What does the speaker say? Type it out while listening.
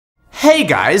Hey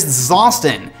guys, this is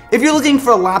Austin. If you're looking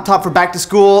for a laptop for back to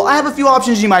school, I have a few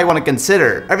options you might want to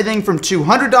consider. Everything from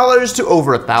 $200 to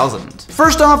over $1,000.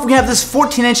 First off, we have this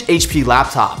 14-inch HP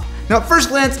laptop. Now at first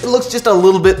glance, it looks just a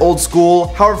little bit old school.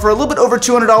 However, for a little bit over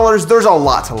 $200, there's a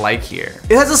lot to like here.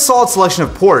 It has a solid selection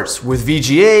of ports with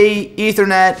VGA,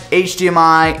 Ethernet,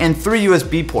 HDMI, and 3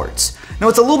 USB ports. Now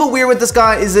what's a little bit weird with this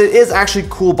guy is it is actually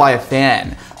cooled by a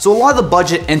fan. So a lot of the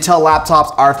budget Intel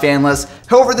laptops are fanless.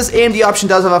 However, this AMD option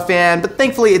does have a fan, but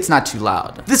thankfully it's not too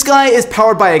loud. This guy is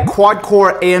powered by a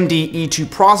quad-core AMD E2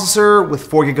 processor with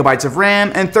 4 GB of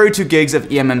RAM and 32 gigs of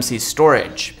eMMC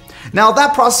storage. Now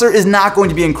that processor is not going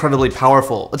to be incredibly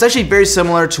powerful. It's actually very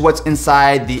similar to what's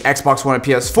inside the Xbox One and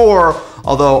PS4,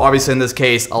 although obviously in this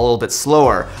case a little bit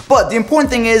slower. But the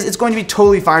important thing is it's going to be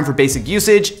totally fine for basic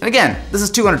usage, and again, this is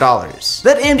 $200.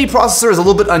 That AMD processor is a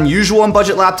little bit unusual on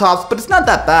budget laptops, but it's not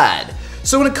that bad.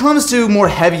 So when it comes to more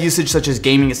heavy usage such as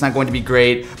gaming, it's not going to be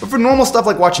great, but for normal stuff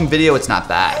like watching video, it's not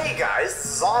bad. Hey guys,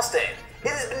 this is Austin. It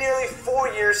has been nearly 4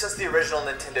 years since the original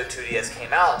Nintendo 2DS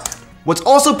came out. What's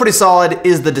also pretty solid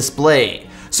is the display.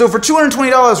 So for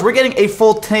 $220, we're getting a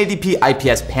full 1080p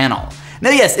IPS panel.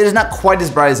 Now yes, it is not quite as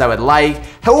bright as I would like.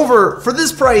 However, for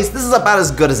this price, this is about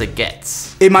as good as it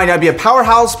gets. It might not be a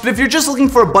powerhouse, but if you're just looking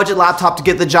for a budget laptop to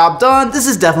get the job done, this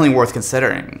is definitely worth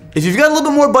considering. If you've got a little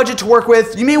bit more budget to work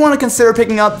with, you may want to consider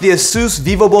picking up the Asus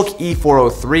VivoBook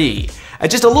E403. At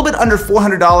just a little bit under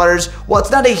 $400, while it's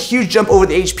not a huge jump over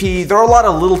the HP, there are a lot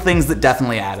of little things that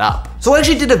definitely add up. So I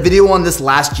actually did a video on this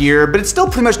last year, but it's still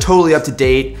pretty much totally up to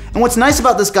date. And what's nice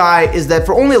about this guy is that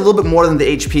for only a little bit more than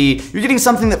the HP, you're getting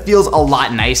something that feels a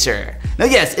lot nicer. Now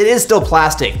yes, it is still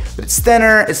plastic, but it's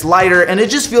thinner, it's lighter, and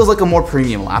it just feels like a more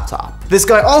premium laptop. This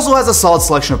guy also has a solid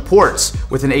selection of ports,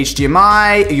 with an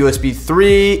HDMI, a USB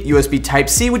 3, USB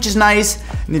Type-C, which is nice,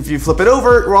 and if you flip it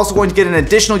over, we're also going to get an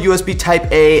additional USB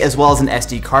Type-A as well as an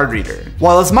SD card reader.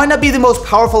 While this might not be the most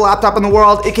powerful laptop in the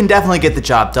world, it can definitely get the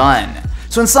job done.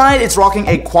 So inside, it's rocking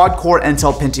a quad-core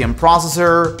Intel Pentium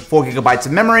processor, 4 GB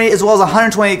of memory, as well as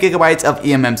 128 GB of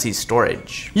eMMC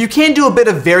storage. You can do a bit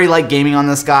of very light gaming on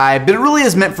this guy, but it really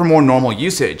is meant for more normal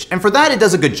usage, and for that it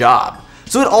does a good job.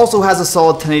 So it also has a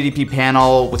solid 1080p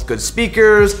panel with good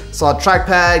speakers, solid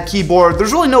trackpad, keyboard.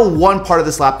 There's really no one part of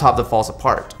this laptop that falls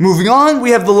apart. Moving on,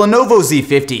 we have the Lenovo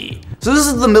Z50. So this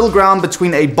is the middle ground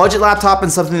between a budget laptop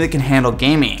and something that can handle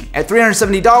gaming. At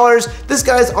 $370, this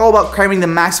guy is all about cramming the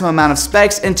maximum amount of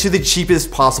specs into the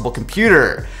cheapest possible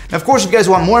computer. Now of course, if you guys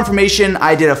want more information,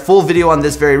 I did a full video on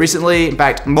this very recently. In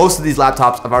fact, most of these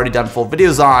laptops I've already done full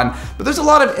videos on, but there's a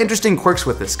lot of interesting quirks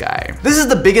with this guy. This is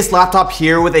the biggest laptop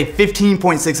here with a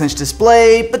 15.6-inch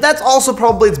display, but that's also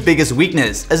probably its biggest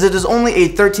weakness, as it is only a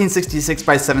 1366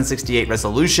 by 768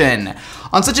 resolution.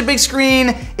 On such a big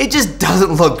screen, it just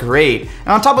doesn't look great. And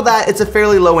on top of that, it's a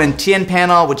fairly low-end TN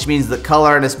panel, which means the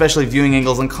color and especially viewing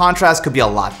angles and contrast could be a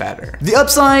lot better. The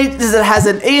upside is that it has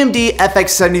an AMD FX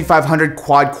 7500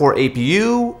 quad-core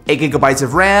APU, 8 GB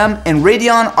of RAM, and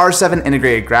Radeon R7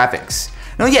 integrated graphics.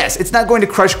 Now yes, it's not going to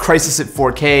crush Crysis at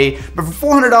 4K, but for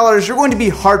 $400, you're going to be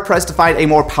hard-pressed to find a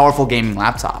more powerful gaming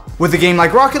laptop. With a game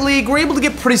like Rocket League, we're able to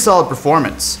get pretty solid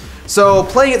performance. So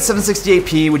playing at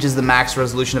 768p, which is the max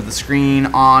resolution of the screen,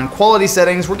 on quality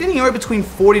settings, we're getting anywhere between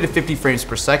 40 to 50 frames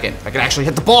per second. If I can actually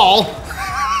hit the ball.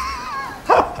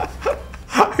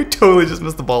 I totally just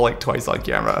missed the ball like twice on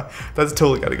camera. That's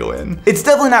totally gotta go in. It's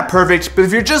definitely not perfect, but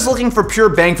if you're just looking for pure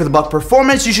bang for the buck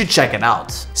performance, you should check it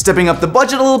out. Stepping up the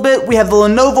budget a little bit, we have the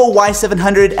Lenovo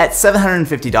Y700 at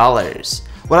 $750.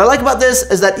 What I like about this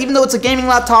is that even though it's a gaming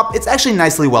laptop, it's actually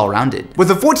nicely well-rounded.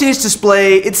 With a 14-inch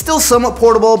display, it's still somewhat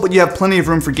portable, but you have plenty of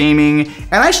room for gaming,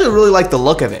 and I actually really like the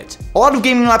look of it. A lot of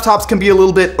gaming laptops can be a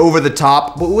little bit over the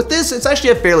top, but with this, it's actually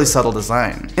a fairly subtle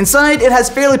design. Inside, it has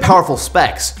fairly powerful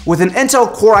specs, with an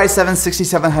Intel Core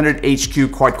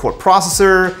i7-6700HQ quad-core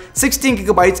processor, 16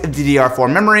 GB of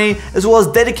DDR4 memory, as well as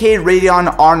dedicated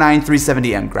Radeon R9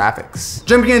 370M graphics.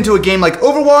 Jumping into a game like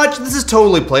Overwatch, this is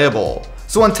totally playable.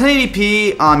 So on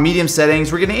 1080p on medium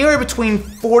settings, we're getting anywhere between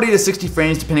 40 to 60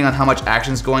 frames depending on how much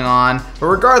action is going on, but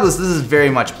regardless, this is very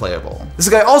much playable. This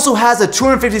guy also has a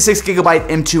 256 GB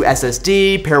M2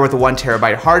 SSD paired with a 1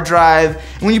 TB hard drive,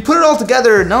 and when you put it all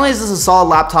together, not only is this a solid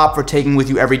laptop for taking with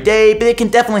you every day, but it can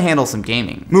definitely handle some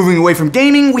gaming. Moving away from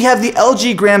gaming, we have the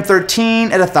LG Gram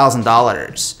 13 at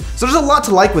 $1,000. So there's a lot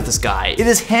to like with this guy. It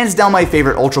is hands down my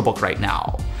favorite Ultrabook right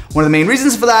now. One of the main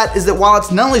reasons for that is that while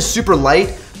it's not only super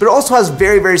light, but it also has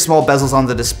very small bezels on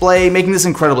the display, making this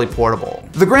incredibly portable.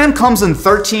 The Gram comes in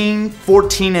 13,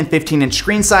 14, and 15-inch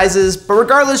screen sizes, but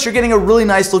regardless, you're getting a really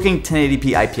nice looking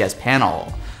 1080p IPS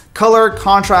panel. Color,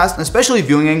 contrast, and especially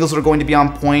viewing angles are going to be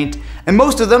on point, and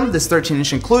most of them, this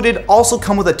 13-inch included, also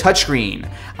come with a touchscreen.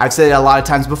 I've said it a lot of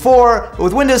times before, but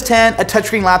with Windows 10, a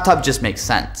touchscreen laptop just makes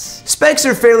sense. Specs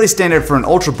are fairly standard for an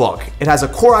Ultrabook. It has a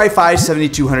Core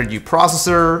i5-7200U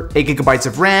processor, 8GB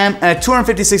of RAM, and a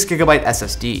 256GB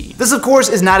SSD. This of course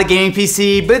is not a gaming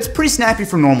PC, but it's pretty snappy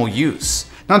for normal use.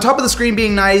 Now, on top of the screen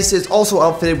being nice, it's also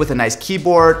outfitted with a nice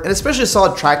keyboard and especially a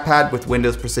solid trackpad with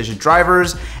Windows Precision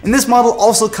drivers, and this model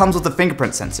also comes with a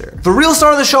fingerprint sensor. The real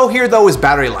star of the show here though is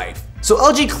battery life. So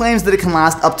LG claims that it can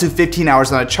last up to 15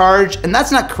 hours on a charge, and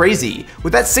that's not crazy.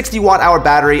 With that 60 watt-hour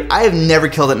battery, I have never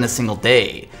killed it in a single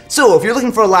day. So if you're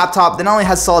looking for a laptop that not only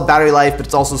has solid battery life, but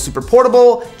it's also super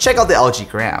portable, check out the LG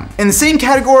Gram. In the same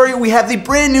category, we have the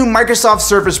brand new Microsoft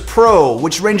Surface Pro,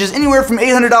 which ranges anywhere from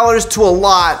 $800 to a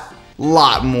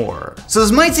lot more. So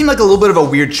this might seem like a little bit of a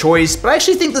weird choice, but I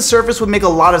actually think the Surface would make a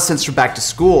lot of sense for back to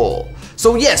school.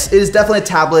 So yes, it is definitely a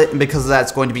tablet, and because of that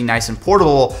it's going to be nice and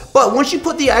portable, but once you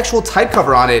put the actual type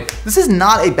cover on it, this is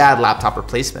not a bad laptop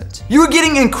replacement. You are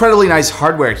getting incredibly nice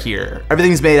hardware here.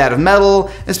 Everything's made out of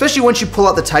metal, especially once you pull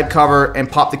out the type cover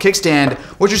and pop the kickstand.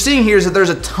 What you're seeing here is that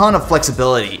there's a ton of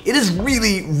flexibility. It is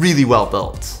really well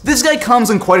built. This guy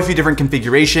comes in quite a few different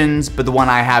configurations, but the one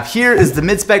I have here is the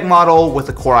mid-spec model with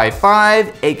a Core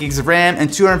i5, 8GB of RAM,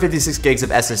 and 256GB of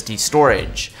SSD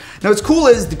storage. Now what's cool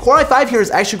is the Core i5 here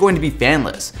is actually going to be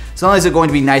fanless. So not only is it going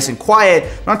to be nice and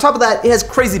quiet, but on top of that, it has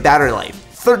crazy battery life.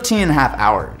 13.5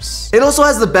 hours. It also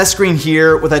has the best screen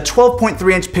here with a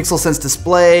 12.3-inch Pixel Sense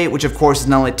display, which of course is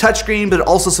not only touchscreen, but it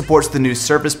also supports the new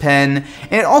Surface Pen,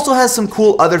 and it also has some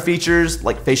cool other features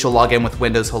like facial login with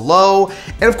Windows Hello,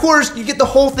 and of course you get the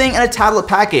whole thing in a tablet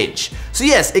package. So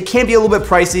yes, it can be a little bit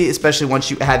pricey, especially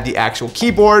once you add the actual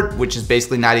keyboard, which is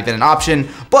basically not even an option,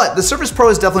 but the Surface Pro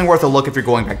is definitely worth a look if you're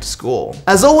going back to school.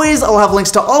 As always, I'll have links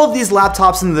to all of these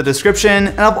laptops in the description,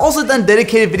 and I've also done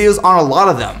dedicated videos on a lot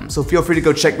of them, so feel free to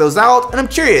go check those out, and I'm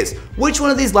curious, which one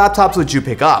of these laptops would you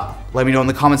pick up? Let me know in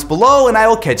the comments below, and I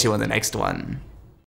will catch you on the next one.